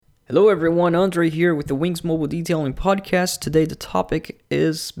Hello everyone, Andre here with the Wings Mobile Detailing Podcast. Today the topic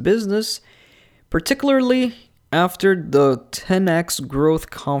is business, particularly after the 10X Growth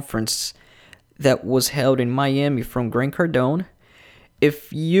Conference that was held in Miami from Grant Cardone.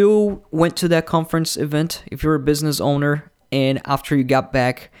 If you went to that conference event, if you're a business owner, and after you got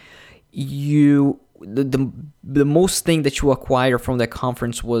back, the most thing that you acquired from that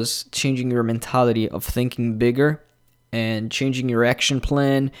conference was changing your mentality of thinking bigger and changing your action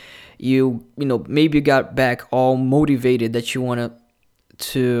plan. Maybe you got back all motivated that you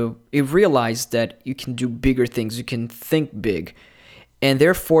you realize that you can do bigger things, you can think big, and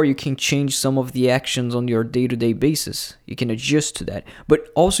therefore you can change some of the actions on your day-to-day basis. You can adjust to that. But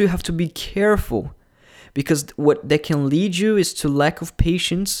also you have to be careful, because what that can lead you is to lack of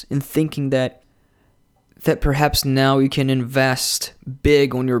patience in thinking that perhaps now you can invest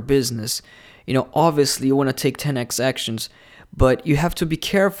big on your business. Obviously you want to take 10x actions, but you have to be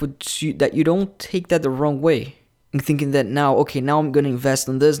careful that you don't take that the wrong way and thinking that now I'm going to invest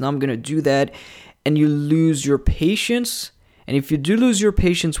in this, now I'm going to do that, and you lose your patience. And if you do lose your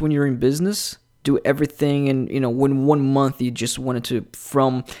patience when you're in business, do everything and when 1 month you just wanted to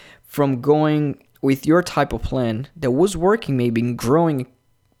from going with your type of plan that was working, maybe growing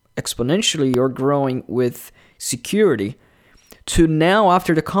exponentially or growing with security, to now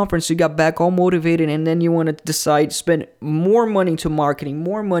after the conference you got back all motivated, and then you want to decide spend more money to marketing,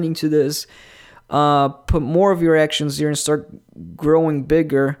 more money into this, put more of your actions there and start growing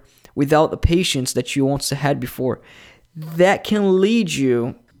bigger without the patience that you once had before. That can lead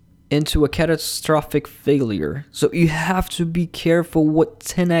you into a catastrophic failure. So you have to be careful what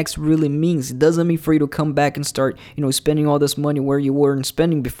 10x really means. It doesn't mean for you to come back and start spending all this money where you weren't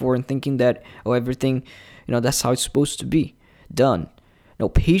spending before and thinking that everything that's how it's supposed to be done. No,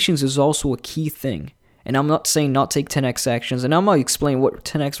 patience is also a key thing. And I'm not saying not take 10x actions, and I'm not explaining what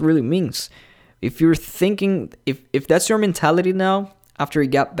 10x really means. If you're thinking, if that's your mentality now, after you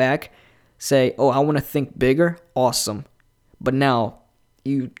got back, say, I want to think bigger, awesome. But now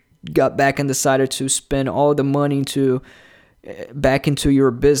you got back and decided to spend all the money back into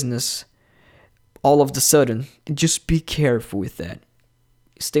your business all of the sudden. Just be careful with that.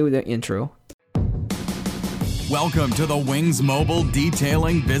 Stay with the intro. Welcome to the Wings Mobile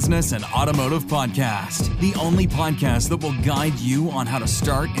Detailing Business and Automotive Podcast, the only podcast that will guide you on how to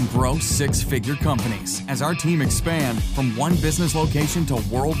start and grow six-figure companies. As our team expand from one business location to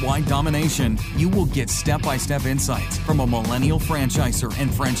worldwide domination, you will get step-by-step insights from a millennial franchisor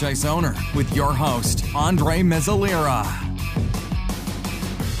and franchise owner with your host, Andre Mezzalera.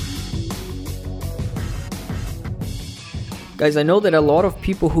 Guys, I know that a lot of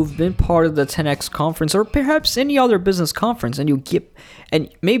people who've been part of the 10X conference or perhaps any other business conference, and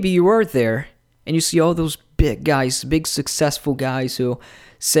maybe you are there and you see all those big guys, big successful guys who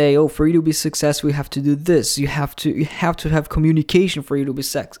say, for you to be successful, you have to do this. You have to have communication for you to be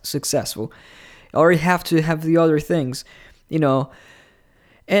successful, or you have to have the other things,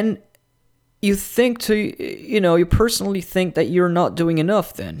 and you think you personally think that you're not doing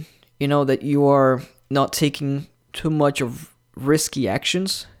enough then, that you are not taking too much of risky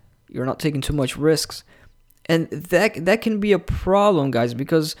actions, you're not taking too much risks, and that can be a problem, guys,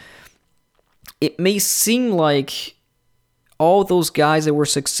 because it may seem like all those guys that were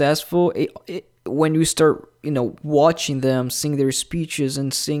successful, when you start watching them, seeing their speeches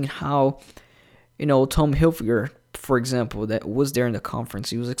and seeing how Tom Hilfiger, for example, that was there in the conference,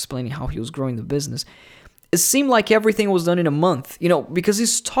 he was explaining how he was growing the business. It seemed like everything was done in a month, because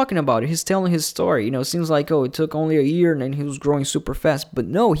he's talking about it. He's telling his story. It seems like, it took only a year and then he was growing super fast. But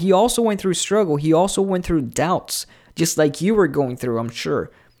no, he also went through struggle. He also went through doubts, just like you were going through, I'm sure.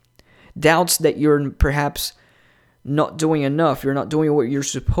 Doubts that you're perhaps not doing enough. You're not doing what you're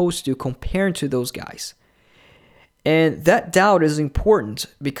supposed to compared to those guys. And that doubt is important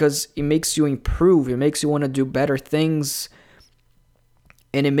because it makes you improve. It makes you want to do better things.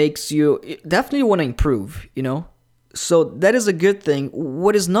 And it makes you definitely want to improve, So that is a good thing.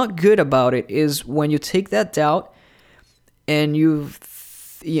 What is not good about it is when you take that doubt and you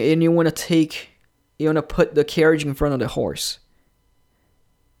want to put the carriage in front of the horse.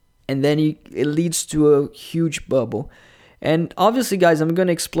 And then it leads to a huge bubble. And obviously, guys, I'm going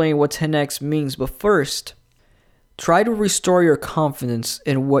to explain what 10X means. But first, try to restore your confidence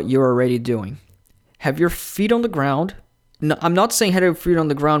in what you're already doing. Have your feet on the ground. No, I'm not saying have your feet on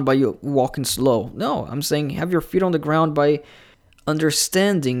the ground by you walking slow. No, I'm saying have your feet on the ground by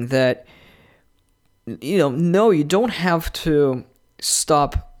understanding that, no, you don't have to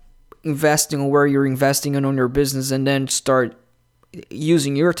stop investing where you're investing in on your business and then start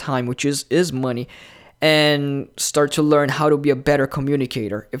using your time, which is money, and start to learn how to be a better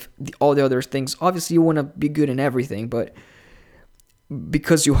communicator. If all the other things, obviously you want to be good in everything, but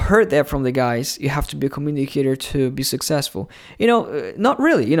because you heard that from the guys, you have to be a communicator to be successful. Not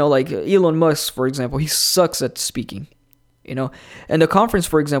really. Like Elon Musk, for example, he sucks at speaking. And the conference,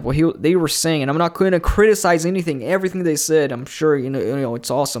 for example, they were saying, and I'm not going to criticize everything they said. I'm sure it's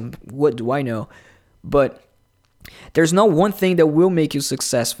awesome. What do I know? But there's not one thing that will make you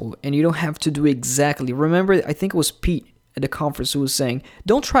successful, and you don't have to do exactly. Remember, I think it was Pete at the conference who was saying,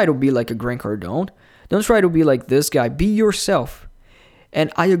 don't try to be like a Grant Cardone. Don't try to be like this guy. Be yourself.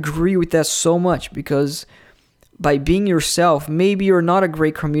 And I agree with that so much, because by being yourself, maybe you're not a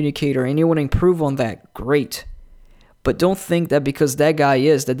great communicator and you want to improve on that. Great. But don't think that because that guy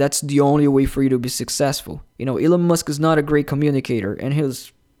is, that's the only way for you to be successful. Elon Musk is not a great communicator, and he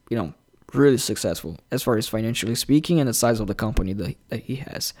was, really successful as far as financially speaking and the size of the company that he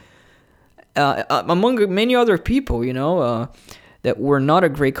has. Among many other people, that were not a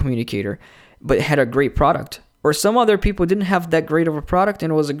great communicator, but had a great product. Or some other people didn't have that great of a product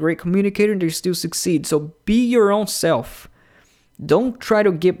and was a great communicator and they still succeed. So be your own self. Don't try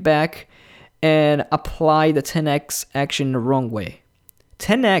to get back and apply the 10x action the wrong way.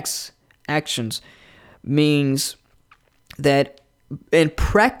 10x actions means that in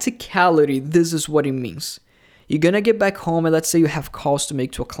practicality, this is what it means. You're going to get back home and let's say you have calls to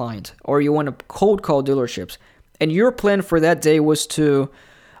make to a client, or you want to cold call dealerships. And your plan for that day was to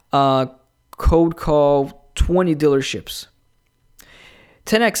cold call 20 dealerships.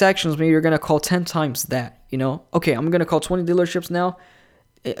 10x actions mean you're going to call 10 times that, Okay, I'm going to call 20 dealerships now,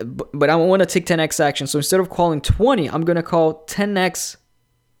 but I want to take 10x action. So instead of calling 20, I'm going to call 10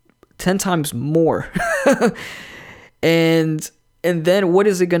 times more. and then what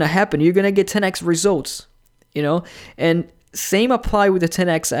is it going to happen? You're going to get 10x results, And same apply with the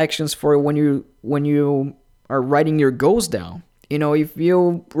 10x actions for when you are writing your goals down. If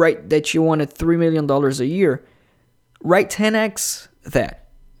you write that you wanted $3 million a year, write 10x that.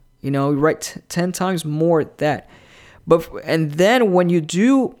 Write 10 times more that. And then when you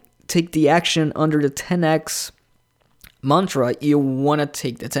do take the action under the 10x mantra, you want to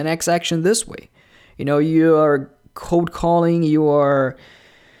take the 10x action this way. You are cold calling, you are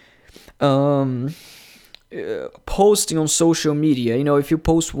posting on social media. If you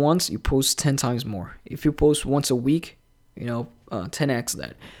post once, you post 10 times more. If you post once a week, 10x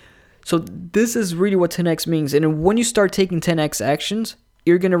that. So this is really what 10x means. And when you start taking 10x actions,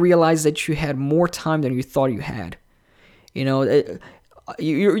 you're going to realize that you had more time than you thought you had. You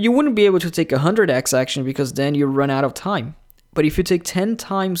wouldn't be able to take 100x action because then you run out of time. But if you take 10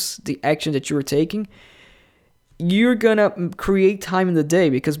 times the action that you were taking, you're going to create time in the day,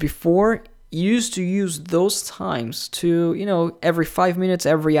 because before you used to use those times to, every 5 minutes,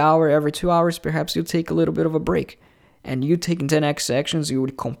 every hour, every 2 hours, perhaps you'll take a little bit of a break. And you taking 10x actions, you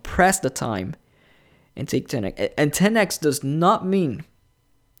would compress the time and take 10x. And 10x does not mean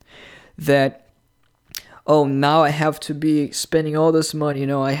that, oh, now I have to be spending all this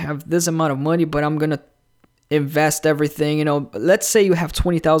money. I have this amount of money, but I'm going to invest everything. Let's say you have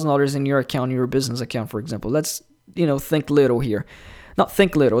 $20,000 in your account, in your business account, for example. Let's, think little here. Not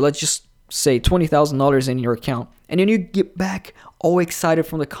think little. Let's just say $20,000 in your account. And then you get back all excited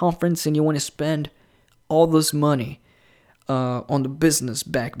from the conference and you want to spend all this money on the business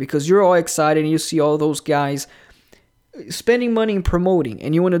back because you're all excited and you see all those guys spending money and promoting,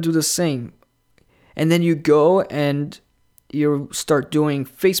 and you want to do the same. And then you go and you start doing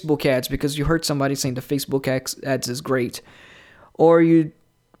Facebook ads because you heard somebody saying the Facebook ads is great. Or you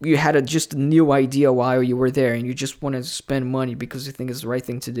had just a new idea while you were there and you just want to spend money because you think it's the right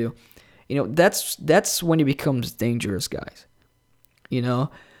thing to do. That's when it becomes dangerous, guys.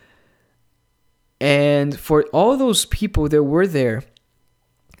 And for all those people that were there,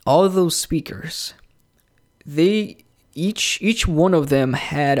 all those speakers, they each one of them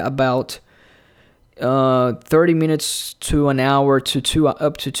had about 30 minutes to an hour to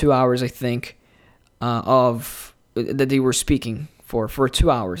up to 2 hours, I think, of that they were speaking for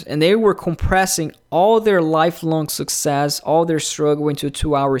 2 hours, and they were compressing all their lifelong success, all their struggle into a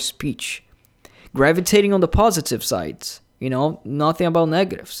 2-hour speech, gravitating on the positive sides, nothing about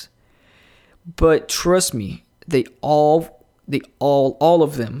negatives. But trust me, all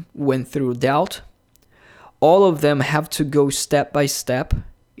of them went through doubt. All of them have to go step by step,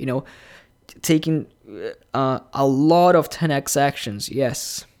 taking a lot of 10x actions,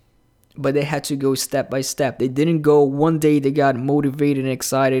 yes. But they had to go step by step. They didn't go one day they got motivated and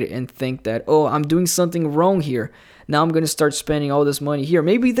excited and think that, oh, I'm doing something wrong here. Now I'm going to start spending all this money here.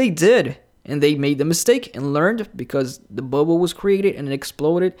 Maybe they did, and they made the mistake and learned because the bubble was created and it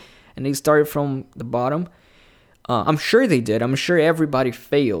exploded. and they started from the bottom. I'm sure they did. I'm sure everybody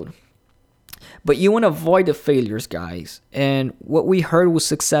failed. But you want to avoid the failures, guys. And what we heard was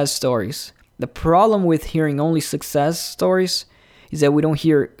success stories. The problem with hearing only success stories is that we don't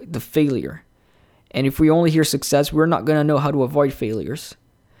hear the failure. And if we only hear success, we're not going to know how to avoid failures.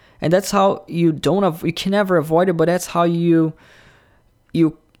 And that's how you can never avoid it, but that's how you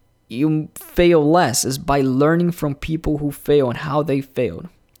fail less, is by learning from people who fail and how they failed.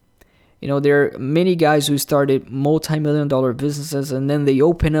 There are many guys who started multi-million-dollar businesses, and then they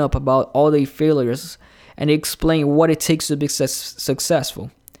open up about all their failures and they explain what it takes to be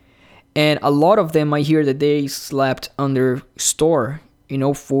successful. And a lot of them, I hear that they slept under store,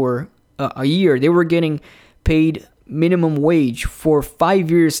 for a year. They were getting paid minimum wage for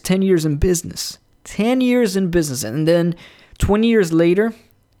 5 years, 10 years in business. 10 years in business. And then 20 years later,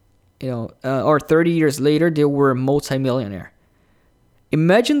 or 30 years later, they were a multi-millionaire.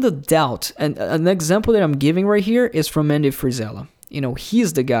 Imagine the doubt. And an example that I'm giving right here is from Andy Frisella.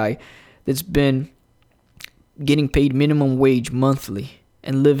 He's the guy that's been getting paid minimum wage monthly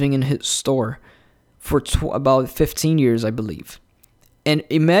and living in his store for about 15 years, I believe. And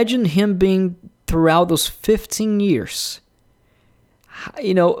imagine him being throughout those 15 years.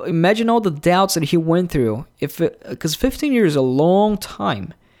 Imagine all the doubts that he went through. Because 15 years is a long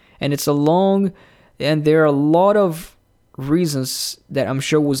time. And there are a lot of reasons that I'm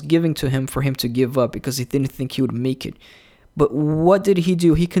sure was given to him for him to give up, because he didn't think he would make it. But what did he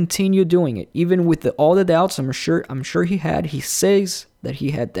do? He continued doing it, even with all the doubts. I'm sure he had. He says that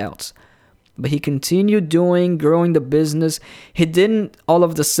he had doubts, but he continued growing the business. He didn't all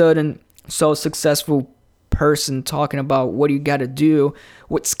of a sudden saw a successful person talking about what you got to do,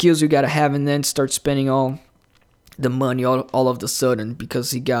 what skills you got to have, and then start spending all the money all of a sudden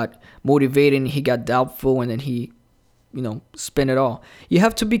because he got motivated and he got doubtful, and then he spend it all. You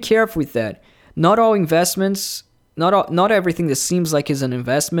have to be careful with that. Not all investments, not everything that seems like is an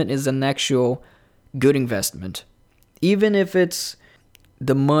investment is an actual good investment. Even if it's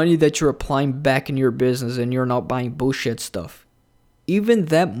the money that you're applying back in your business and you're not buying bullshit stuff. Even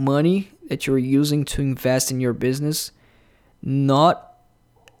that money that you're using to invest in your business, not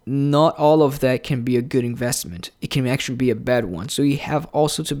all of that can be a good investment. It can actually be a bad one. So you have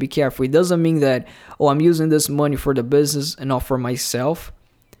also to be careful. It doesn't mean that, I'm using this money for the business and not for myself.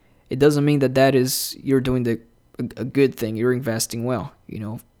 It doesn't mean that is you're doing a good thing. You're investing well.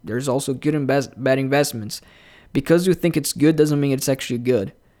 There's also good and bad investments. Because you think it's good doesn't mean it's actually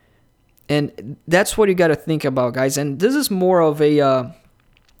good. And that's what you got to think about, guys. And this is more of a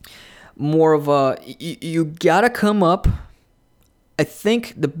you got to come up. I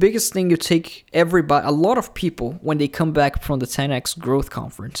think the biggest thing you take a lot of people, when they come back from the 10X Growth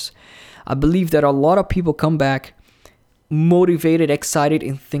Conference, I believe that a lot of people come back motivated, excited,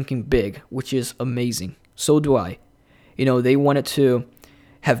 and thinking big, which is amazing. So do I. They wanted to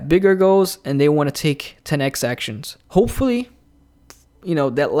have bigger goals and they want to take 10X actions. Hopefully,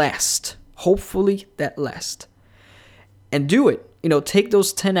 that last. Hopefully that last. And do it. Take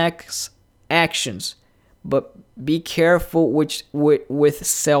those 10X actions. But be careful with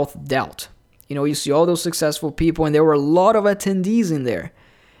self-doubt. You see all those successful people, and there were a lot of attendees in there.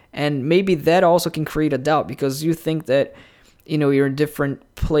 And maybe that also can create a doubt because you think that, you're in a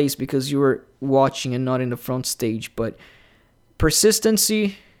different place because you were watching and not in the front stage. But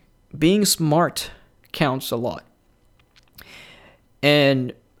persistency, being smart counts a lot.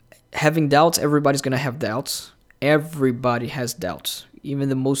 And having doubts, everybody's going to have doubts. Everybody has doubts. Even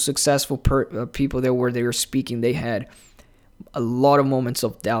the most successful people that they were speaking, they had a lot of moments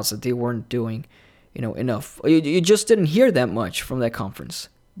of doubts that they weren't doing, enough. You just didn't hear that much from that conference.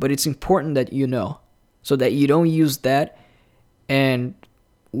 But it's important that so that you don't use that and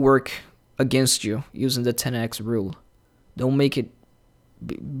work against you using the 10X rule. Don't make it.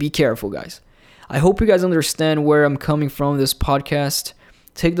 Be careful, guys. I hope you guys understand where I'm coming from this podcast.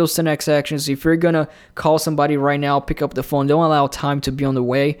 Take those 10X actions. If you're going to call somebody right now, pick up the phone. Don't allow time to be on the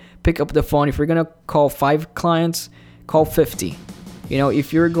way. Pick up the phone. If you're going to call 5 clients, call 50.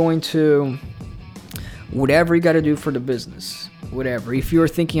 If you're going to, whatever you got to do for the business, whatever. If you're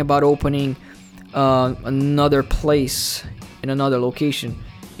thinking about opening another place in another location,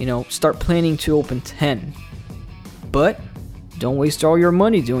 start planning to open 10. But don't waste all your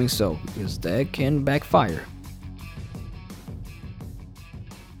money doing so because that can backfire.